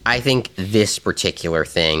 look, I think this particular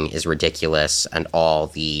thing is ridiculous, and all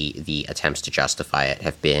the attempts to justify it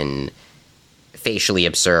have been facially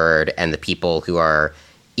absurd, and the people who are,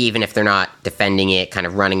 even if they're not defending it, kind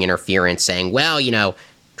of running interference, saying, well,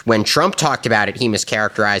 when Trump talked about it, he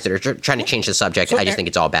mischaracterized it, or trying to change the subject. So, I just think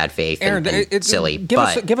it's all bad faith and silly. Give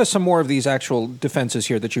us some more of these actual defenses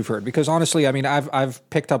here that you've heard, because honestly, I mean, I've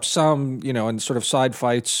picked up some, in sort of side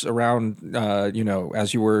fights around,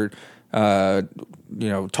 as you were,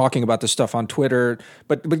 talking about this stuff on Twitter.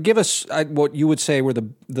 But give us what you would say were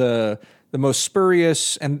the most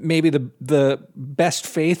spurious and maybe the best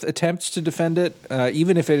faith attempts to defend it,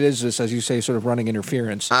 even if it is this, as you say, sort of running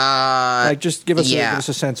interference. Just give us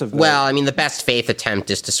a sense of that. Well, I mean, the best faith attempt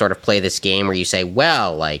is to sort of play this game where you say,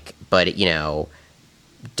 well, but it,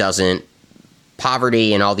 doesn't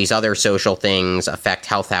poverty and all these other social things affect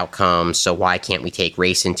health outcomes, so why can't we take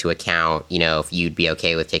race into account? You know, if you'd be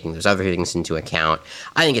okay with taking those other things into account.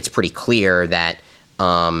 I think it's pretty clear that,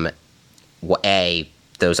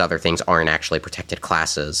 those other things aren't actually protected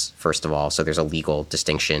classes, first of all, so there's a legal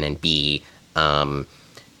distinction, and B,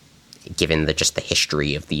 given just the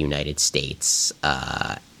history of the United States,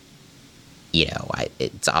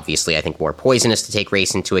 it's obviously, I think, more poisonous to take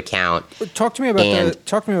race into account. Talk to me about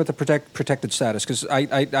the protected status, because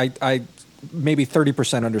I maybe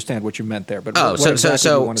 30% understand what you meant there. But under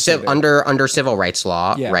civil rights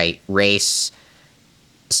law, Yeah. right? Race,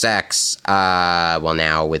 sex,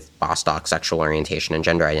 now with Bostock, sexual orientation and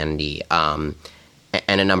gender identity, and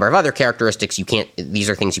a number of other characteristics. These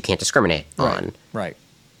are things you can't discriminate on. Right.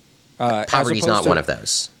 Poverty is not one of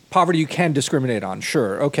those. Poverty you can discriminate on,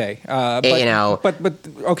 sure, okay, but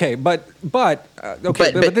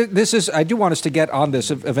this is. I do want us to get on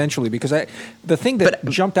this eventually, because the thing that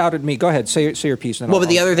jumped out at me. Go ahead, say your piece.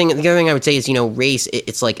 The other thing I would say is, race.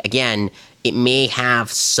 It's like, again, it may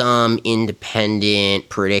have some independent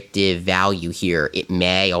predictive value here. It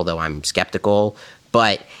may, although I'm skeptical,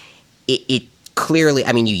 but it clearly,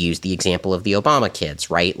 I mean, you used the example of the Obama kids,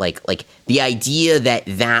 right? Like the idea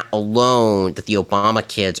that alone, that the Obama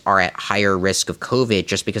kids are at higher risk of COVID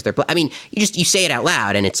just because they're, I mean, you say it out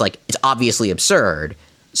loud and it's like, it's obviously absurd.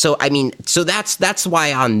 So, I mean, that's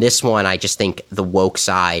why on this one, I just think the woke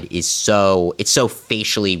side it's so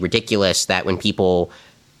facially ridiculous that when people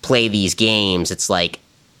play these games, it's like,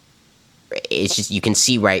 it's just, you can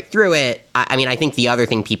see right through it. I mean, I think the other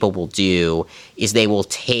thing people will do is they will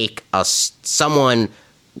take someone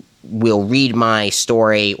will read my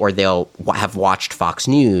story, or they'll have watched Fox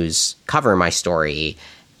News cover my story,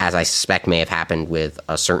 as I suspect may have happened with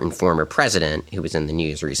a certain former president who was in the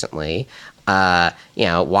news recently.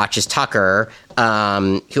 Watches Tucker,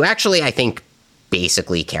 who actually, I think,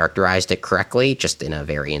 basically characterized it correctly, just in a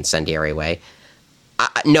very incendiary way.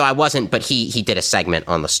 No, I wasn't, but he did a segment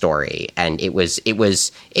on the story, and it was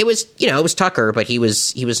Tucker, but he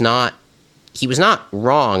was not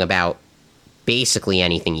wrong about basically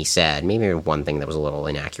anything he said. Maybe one thing that was a little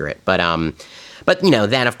inaccurate, but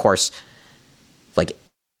then of course, like,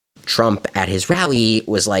 Trump at his rally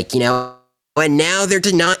was like, and now they're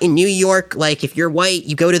not in New York. Like, if you're white,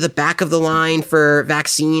 you go to the back of the line for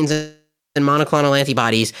vaccines and monoclonal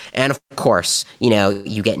antibodies. And of course,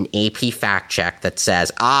 you get an AP fact check that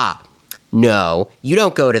says, no, you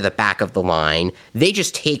don't go to the back of the line. They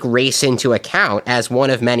just take race into account as one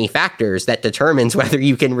of many factors that determines whether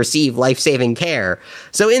you can receive life-saving care.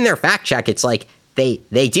 So in their fact check, it's like,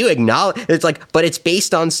 they do acknowledge, it's like, but it's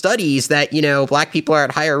based on studies that, black people are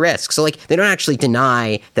at higher risk. So, like, they don't actually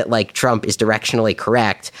deny that, like, Trump is directionally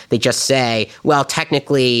correct. They just say, well,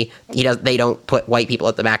 technically, they don't put white people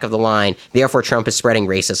at the back of the line. Therefore, Trump is spreading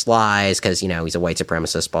racist lies because, he's a white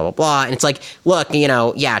supremacist, blah, blah, blah. And it's like, look,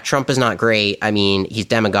 Trump is not great. I mean, he's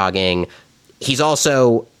demagoguing. He's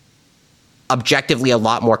also objectively a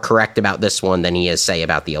lot more correct about this one than he is, say,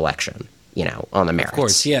 about the election. On the merits. Of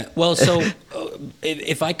course, yeah. Well, so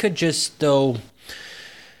if I could just, though,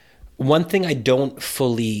 one thing I don't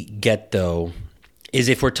fully get, though, is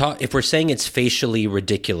if we're saying it's facially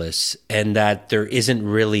ridiculous and that there isn't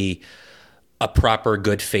really a proper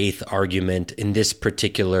good faith argument in this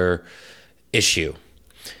particular issue,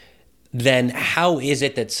 then how is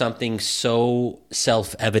it that something so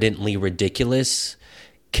self-evidently ridiculous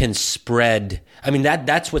can spread? I mean,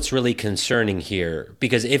 that's what's really concerning here,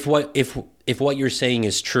 because if what you're saying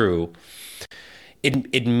is true,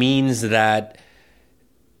 it means that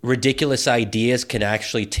ridiculous ideas can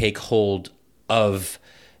actually take hold of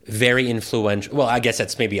very influential. Well, I guess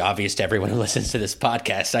that's maybe obvious to everyone who listens to this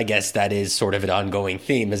podcast. I guess that is sort of an ongoing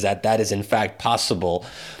theme, is that is in fact possible,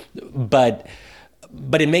 but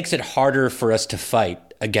it makes it harder for us to fight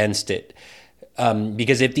against it.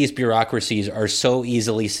 Because if these bureaucracies are so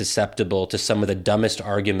easily susceptible to some of the dumbest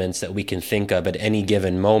arguments that we can think of at any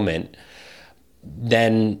given moment,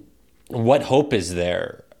 then what hope is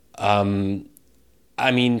there? I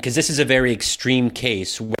mean, because this is a very extreme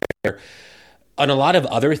case where on a lot of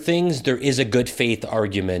other things, there is a good faith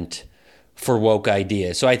argument for woke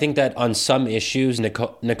ideas. So I think that on some issues,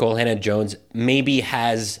 Nicole Hannah-Jones maybe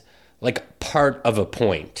has like part of a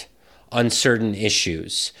point on certain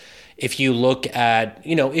issues. If you look at,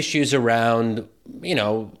 issues around,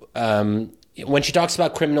 when she talks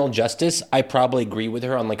about criminal justice, I probably agree with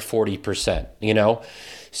her on like 40%,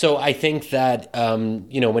 So I think that,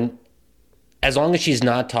 as long as she's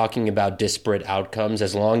not talking about disparate outcomes,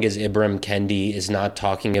 as long as Ibram Kendi is not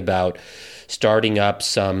talking about starting up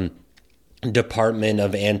some department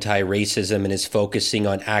of anti-racism and is focusing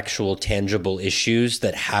on actual tangible issues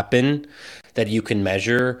that happen, that you can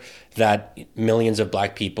measure, that millions of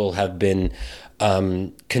Black people have been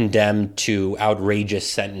condemned to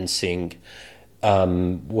outrageous sentencing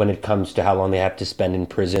when it comes to how long they have to spend in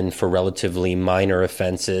prison for relatively minor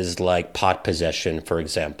offenses like pot possession, for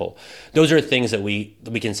example. Those are things that we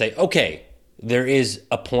can say, okay, there is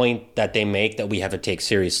a point that they make that we have to take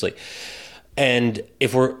seriously. And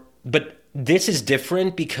but this is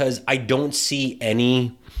different because I don't see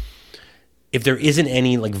if there isn't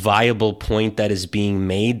any like viable point that is being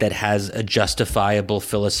made that has a justifiable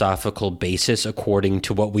philosophical basis according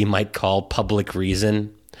to what we might call public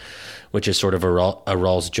reason, which is sort of a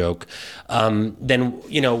Rawls joke, then,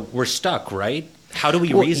 we're stuck, right? How do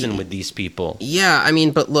we reason with these people? Yeah, I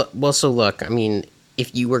mean, but look, I mean,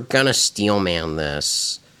 if you were gonna steelman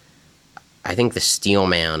this, I think the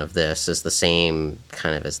steelman of this is the same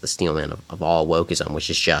kind of as the steelman of all wokeism, which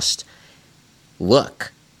is just,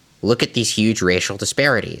 look at these huge racial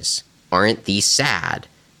disparities. Aren't these sad?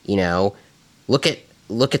 Look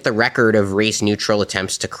at the record of race-neutral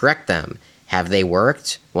attempts to correct them. Have they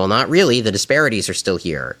worked? Well, not really. The disparities are still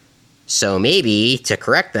here. So maybe to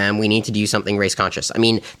correct them, we need to do something race-conscious. I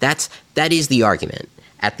mean, that is the argument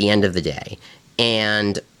at the end of the day.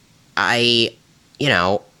 And I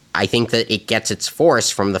think that it gets its force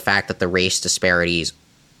from the fact that the race disparities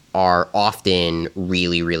are often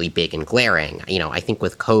really, really big and glaring. I think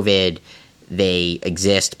with COVID, they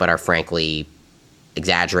exist, but are frankly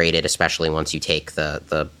exaggerated, especially once you take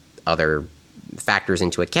the other factors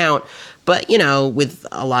into account. But, with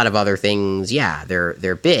a lot of other things, yeah,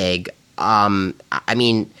 they're big. I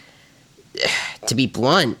mean, to be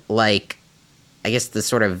blunt, like, I guess there's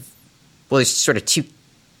sort of two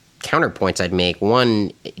counterpoints I'd make.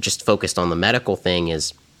 One, just focused on the medical thing,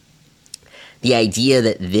 is the idea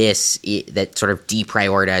that that sort of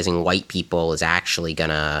deprioritizing white people is actually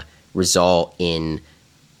going to result in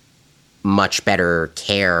much better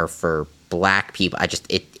care for Black people.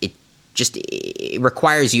 It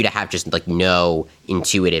requires you to have just like no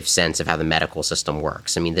intuitive sense of how the medical system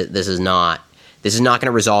works. I mean, this is not going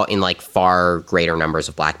to result in like far greater numbers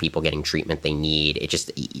of Black people getting treatment they need. It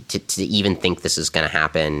just to even think this is going to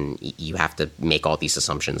happen, you have to make all these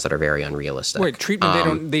assumptions that are very unrealistic. Wait,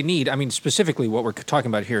 treatment they need. I mean, specifically, what we're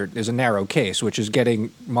talking about here is a narrow case, which is getting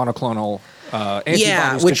monoclonal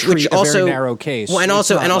antibodies to treat a very narrow case. Well, and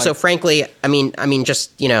also, frankly, I mean,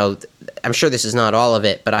 just I'm sure this is not all of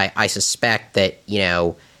it, but I suspect that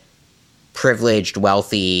privileged,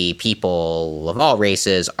 wealthy people of all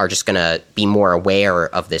races are just going to be more aware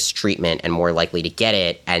of this treatment and more likely to get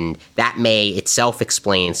it. And that may itself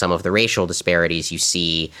explain some of the racial disparities you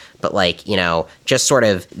see. But just sort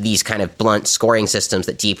of these kind of blunt scoring systems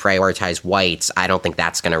that deprioritize whites, I don't think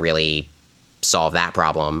that's going to really solve that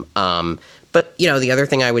problem. But the other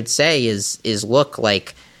thing I would say is look,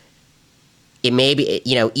 like, it may be,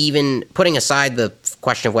 even putting aside the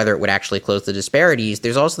question of whether it would actually close the disparities,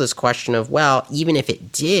 there's also this question of, well, even if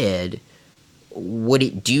it did, would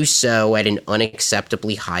it do so at an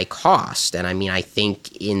unacceptably high cost? And I mean, I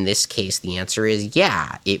think in this case, the answer is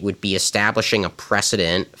yeah, it would be establishing a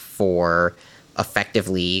precedent for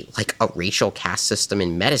effectively like a racial caste system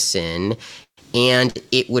in medicine. And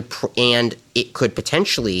it could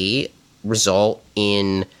potentially result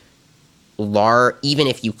in even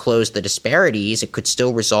if you close the disparities, it could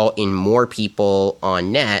still result in more people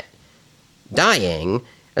on net dying.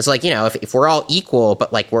 It's like, if we're all equal,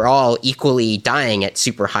 but like we're all equally dying at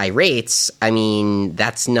super high rates, I mean,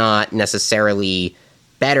 that's not necessarily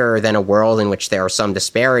better than a world in which there are some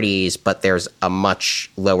disparities, but there's a much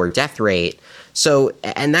lower death rate. So,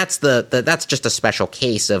 and that's that's just a special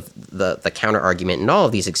case of the counter argument in all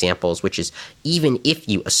of these examples, which is even if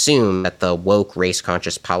you assume that the woke race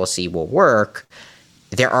conscious policy will work,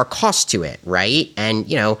 there are costs to it, right? And,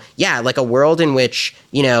 like a world in which,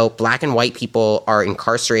 Black and white people are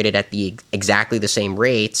incarcerated at exactly the same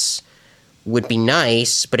rates would be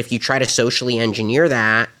nice. But if you try to socially engineer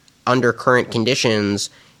that under current conditions,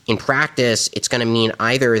 in practice, it's going to mean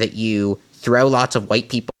either that you throw lots of white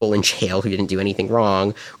people in jail who didn't do anything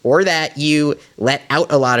wrong, or that you let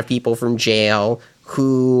out a lot of people from jail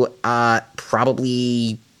who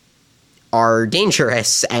probably are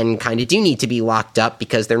dangerous and kind of do need to be locked up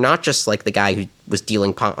because they're not just like the guy who was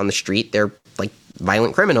dealing pot on the street. They're like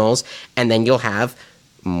violent criminals. And then you'll have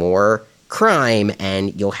more crime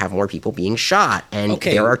and you'll have more people being shot. And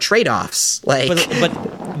there are trade-offs.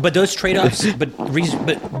 But those trade-offs, but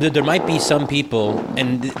there might be some people,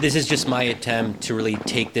 and this is just my attempt to really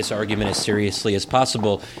take this argument as seriously as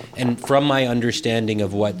possible. And from my understanding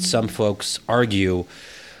of what some folks argue,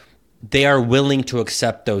 they are willing to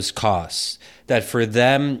accept those costs. That for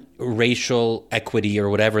them, racial equity or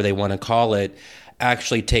whatever they want to call it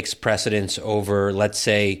actually takes precedence over, let's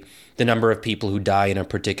say, the number of people who die in a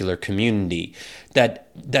particular community. That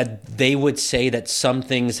they would say that some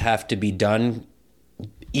things have to be done,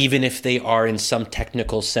 even if they are in some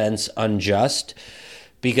technical sense unjust,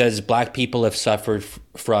 because Black people have suffered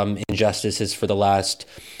from injustices for the last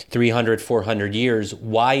 300, 400 years.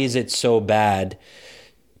 Why is it so bad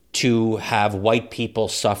to have white people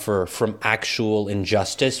suffer from actual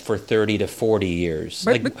injustice for 30 to 40 years?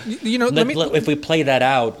 But, if we play that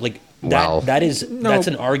out, Wow. that's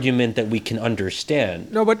an argument that we can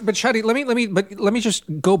understand. No, but Shadi, let me just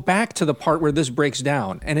go back to the part where this breaks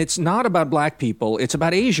down, and it's not about Black people; it's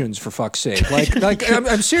about Asians, for fuck's sake.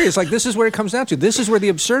 I'm serious. Like, this is where it comes down to. This is where the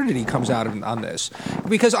absurdity comes out on this.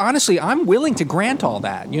 Because honestly, I'm willing to grant all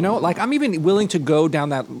that. I'm even willing to go down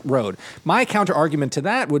that road. My counter argument to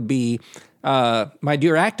that would be, my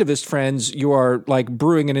dear activist friends, you are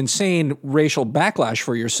brewing an insane racial backlash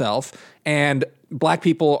for yourself, and Black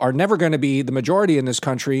people are never going to be the majority in this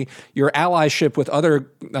country. Your allyship with other,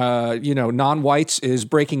 non-whites is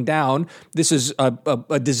breaking down. This is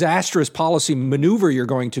a disastrous policy maneuver you're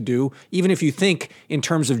going to do, even if you think in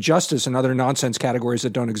terms of justice and other nonsense categories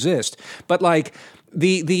that don't exist. But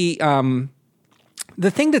the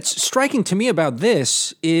thing that's striking to me about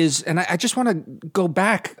this is, and I just want to go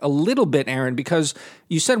back a little bit, Aaron, because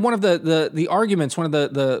you said one of the arguments, one of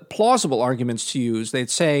the plausible arguments to use, they'd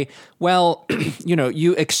say, well,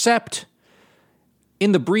 you accept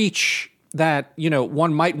in the breach that,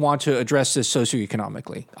 one might want to address this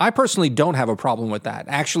socioeconomically. I personally don't have a problem with that.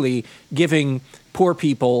 Actually giving poor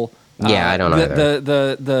people I don't either.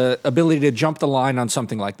 The ability to jump the line on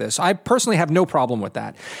something like this. I personally have no problem with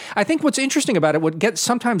that. I think what's interesting about it,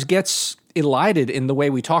 sometimes gets elided in the way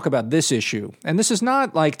we talk about this issue, and this is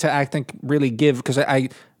not really give, because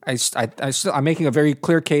I'm making a very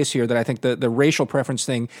clear case here that I think the racial preference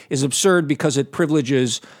thing is absurd because it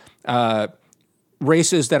privileges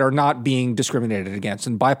races that are not being discriminated against,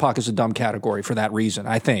 and BIPOC is a dumb category for that reason.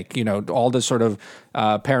 I think all this sort of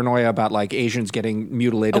paranoia about Asians getting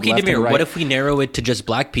mutilated. Okay, left Demir, and right. what if we narrow it to just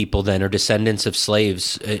Black people then, or descendants of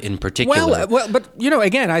slaves in particular? Well, but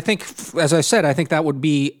again, I think, as I said, I think that would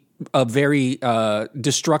be a very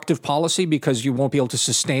destructive policy because you won't be able to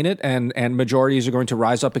sustain it, and majorities are going to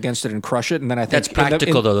rise up against it and crush it. And then I think that's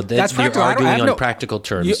practical, though. That's practical. You're arguing on practical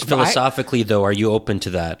terms. Philosophically, though, are you open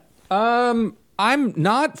to that? I'm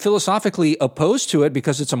not philosophically opposed to it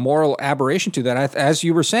because it's a moral aberration to that. As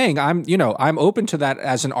you were saying, I'm open to that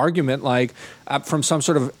as an argument, from some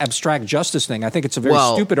sort of abstract justice thing. I think it's a very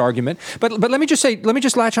stupid argument. But let me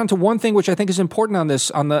just latch on to one thing which I think is important on this,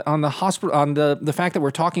 on the hospital, on the fact that we're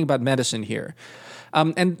talking about medicine here.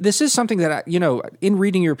 And this is something that in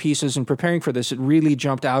reading your pieces and preparing for this, it really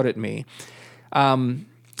jumped out at me.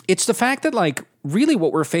 It's the fact that really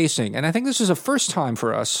what we're facing, and I think this is a first time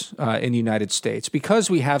for us in the United States, because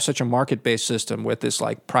we have such a market-based system with this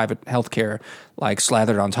private healthcare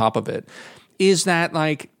slathered on top of it, is that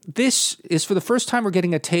this is for the first time we're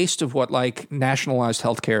getting a taste of what nationalized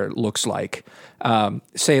healthcare looks like.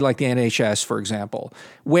 Say the NHS, for example,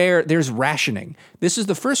 where there's rationing. This is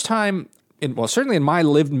the first time, certainly in my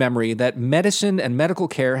lived memory, that medicine and medical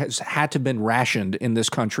care has had to been rationed in this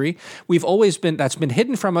country. We've always been, that's been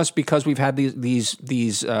hidden from us because we've had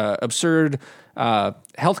these absurd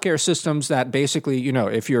healthcare systems that basically,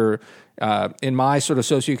 if you're in my sort of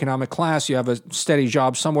socioeconomic class, you have a steady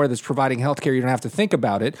job somewhere that's providing healthcare, you don't have to think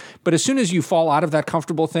about it. But as soon as you fall out of that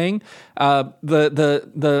comfortable thing,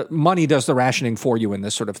 the money does the rationing for you in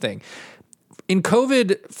this sort of thing. In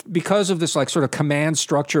COVID, because of this sort of command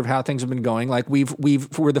structure of how things have been going,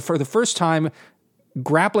 for the first time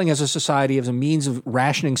grappling as a society as a means of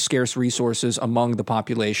rationing scarce resources among the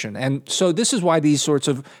population. And so this is why these sorts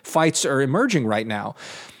of fights are emerging right now.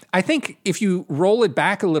 I think if you roll it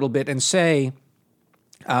back a little bit and say,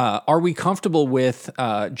 are we comfortable with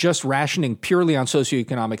just rationing purely on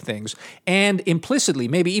socioeconomic things, and implicitly,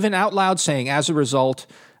 maybe even out loud saying, as a result,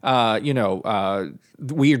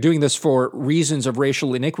 we are doing this for reasons of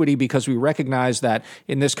racial inequity because we recognize that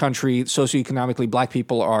in this country, socioeconomically, Black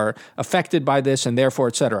people are affected by this, and therefore,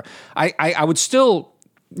 et cetera. I would still,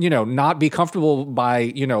 not be comfortable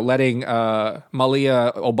by, letting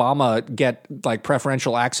Malia Obama get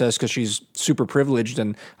preferential access because she's super privileged,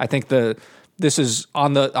 and I think this is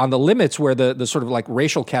on the limits where the sort of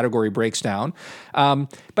racial category breaks down.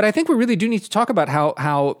 But I think we really do need to talk about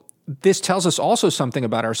how this tells us also something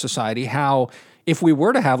about our society, how if we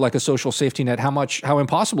were to have a social safety net, how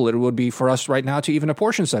impossible it would be for us right now to even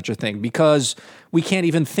apportion such a thing, because we can't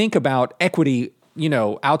even think about equity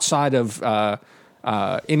outside of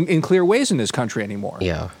in clear ways in this country anymore.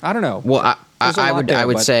 Yeah, I don't know. Well, I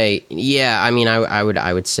would say, yeah. I mean,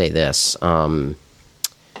 I would say this. I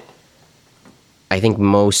think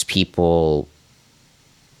most people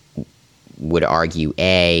would argue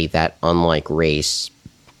that unlike race,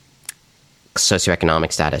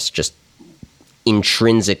 socioeconomic status just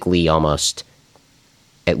intrinsically, almost,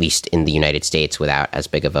 at least in the United States, without as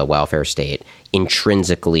big of a welfare state,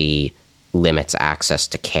 intrinsically limits access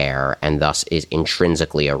to care and thus is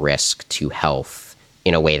intrinsically a risk to health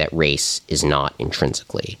in a way that race is not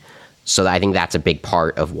intrinsically. So I think that's a big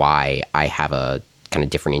part of why I have a kind of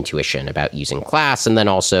different intuition about using class. And then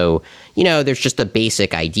also, there's just a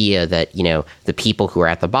basic idea that, the people who are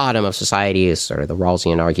at the bottom of society is sort of the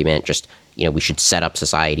Rawlsian argument, just, we should set up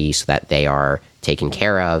society so that they are taken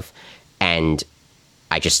care of. And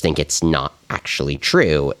I just think it's not actually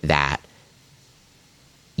true that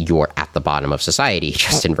you're at the bottom of society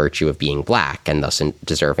just in virtue of being black and thus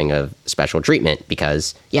deserving of special treatment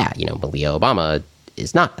because, Malia Obama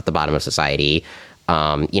is not at the bottom of society.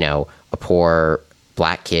 A poor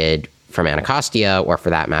black kid from Anacostia, or for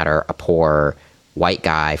that matter, a poor white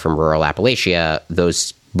guy from rural Appalachia,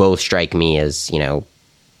 those both strike me as,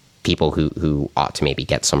 people who ought to maybe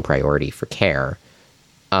get some priority for care.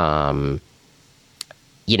 I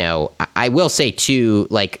will say too,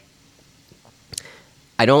 like,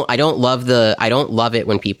 I don't love it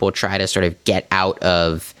when people try to sort of get out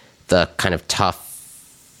of the kind of tough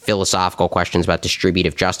philosophical questions about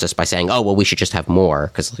distributive justice by saying, oh, well, we should just have more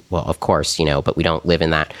because, well, of course, but we don't live in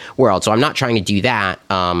that world. So I'm not trying to do that.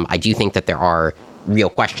 I do think that there are real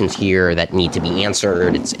questions here that need to be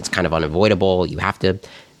answered. It's kind of unavoidable. You have to,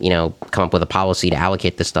 come up with a policy to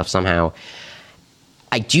allocate this stuff somehow.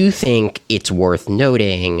 I do think it's worth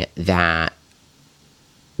noting that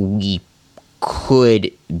we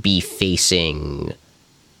could be facing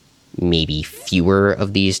maybe fewer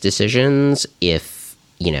of these decisions if,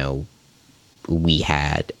 we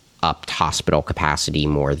had upped hospital capacity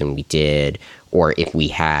more than we did, or if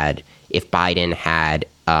Biden had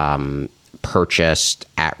purchased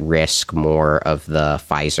at risk more of the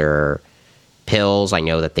Pfizer pills. I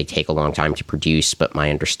know that they take a long time to produce, but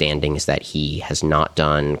my understanding is that he has not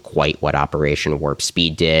done quite what Operation Warp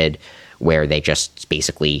Speed did, where they just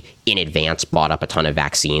basically in advance bought up a ton of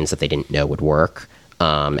vaccines that they didn't know would work.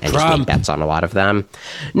 And just make bets on a lot of them.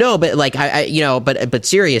 No, but like but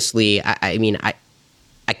seriously, I mean, I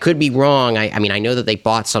could be wrong. I mean, I know that they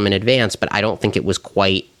bought some in advance, but I don't think it was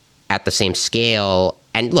quite at the same scale.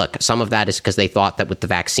 And look, some of that is because they thought that with the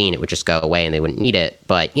vaccine it would just go away and they wouldn't need it.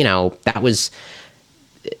 But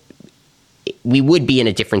we would be in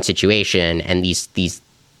a different situation, and these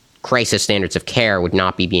crisis standards of care would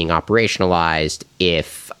not be being operationalized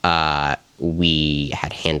if we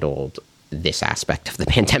had handled this aspect of the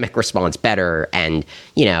pandemic response better. And,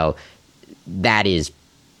 that is,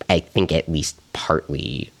 I think, at least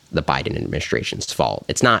partly the Biden administration's fault.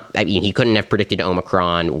 It's not, he couldn't have predicted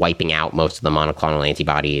Omicron wiping out most of the monoclonal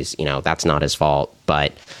antibodies. That's not his fault.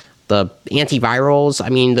 But the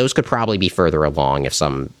antivirals, those could probably be further along if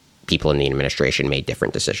some people in the administration made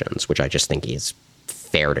different decisions, which I just think is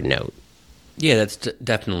fair to note. Yeah, that's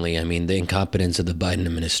definitely, the incompetence of the Biden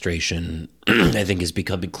administration, I think, is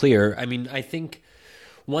becoming clear. I think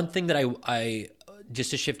one thing that I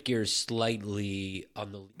just to shift gears slightly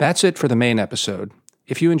on the... That's it for the main episode.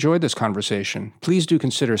 If you enjoyed this conversation, please do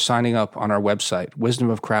consider signing up on our website,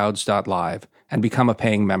 wisdomofcrowds.live, and become a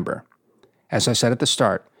paying member. As I said at the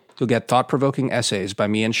start, you'll get thought-provoking essays by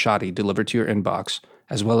me and Shadi delivered to your inbox,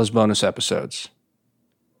 as well as bonus episodes.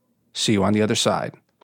 See you on the other side.